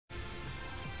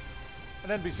An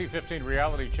NBC 15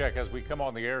 reality check as we come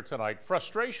on the air tonight.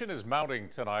 Frustration is mounting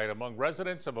tonight among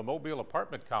residents of a Mobile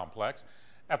apartment complex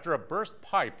after a burst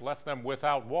pipe left them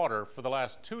without water for the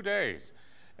last 2 days.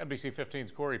 NBC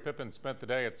 15's Corey Pippin spent the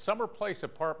day at Summer Place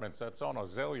Apartments. That's on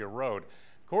Azalea Road.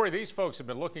 Corey, these folks have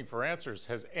been looking for answers.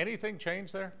 Has anything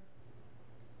changed there?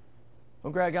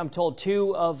 Well, Greg, I'm told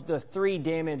 2 of the 3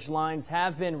 damaged lines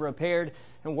have been repaired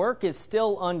and work is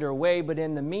still underway. But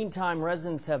in the meantime,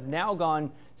 residents have now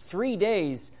gone 3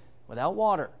 days without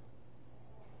water.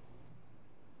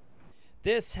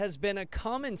 This has been a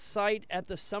common sight at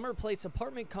the Summer Place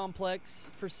apartment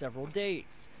complex for several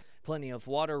days. Plenty of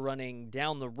water running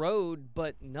down the road,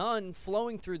 but none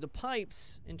flowing through the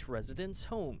pipes into residents'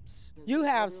 homes. You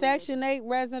have Section 8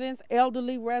 residents,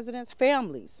 elderly residents,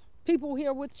 families, people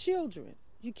here with children.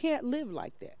 You can't live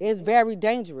like that. It's very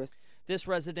dangerous. This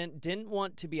resident didn't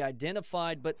want to be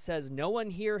identified, but says no one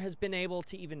here has been able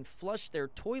to even flush their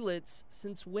toilets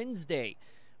since Wednesday,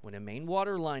 when a main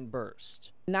water line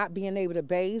burst. Not being able to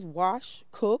bathe, wash,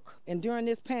 cook, and during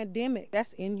this pandemic,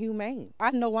 that's inhumane.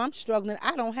 I know I'm struggling.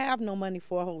 I don't have no money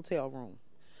for a hotel room.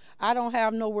 I don't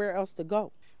have nowhere else to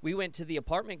go. We went to the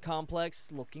apartment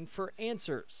complex looking for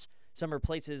answers. Summer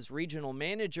Place's regional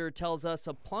manager tells us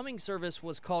a plumbing service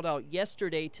was called out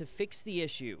yesterday to fix the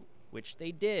issue, which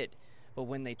they did. But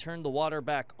when they turned the water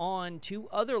back on, 2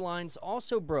 other lines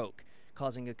also broke,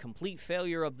 causing a complete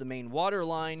failure of the main water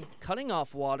line, cutting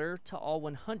off water to all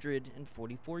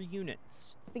 144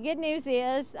 units. The good news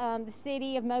is the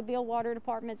City of Mobile Water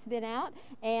Department's been out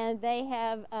and they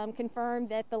have confirmed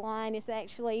that the line is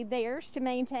actually theirs to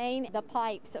maintain. The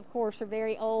pipes, of course, are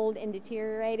very old and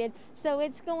deteriorated, so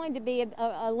it's going to be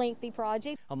a lengthy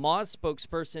project. A Moz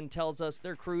spokesperson tells us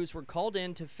their crews were called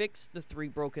in to fix the 3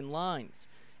 broken lines,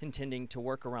 intending to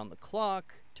work around the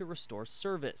clock to restore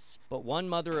service. But one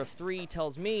mother of 3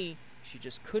 tells me she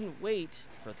just couldn't wait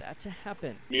for that to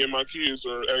happen. Me and my kids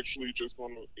are actually just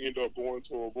going to end up going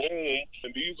to a room,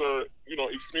 and these are,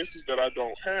 expenses that I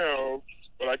don't have,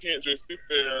 but I can't just sit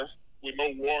there with no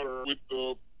water with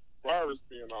the virus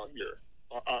being out here.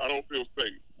 I don't feel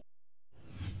safe.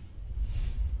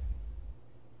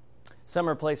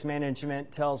 Summer Place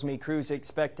management tells me crews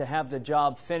expect to have the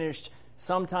job finished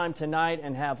sometime tonight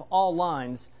and have all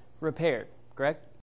lines repaired. Greg?